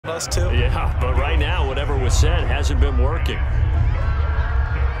us too. Yeah, but right now, whatever was said hasn't been working.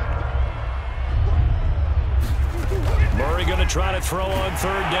 Murray going to try to throw on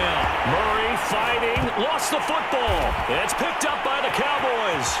third down. Murray fighting, lost the football. It's picked up by the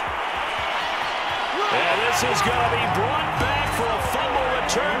Cowboys. And this is going to be brought back for a fumble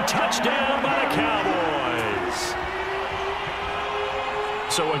return touchdown by the Cowboys.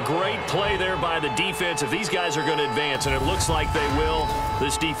 So a great play there by the defense. If these guys are going to advance, and it looks like they will,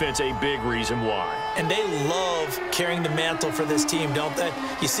 this defense a big reason why. And they love carrying the mantle for this team, don't they?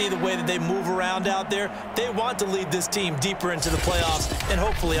 You see the way that they move around out there? They want to lead this team deeper into the playoffs and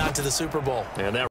hopefully onto the Super Bowl. And that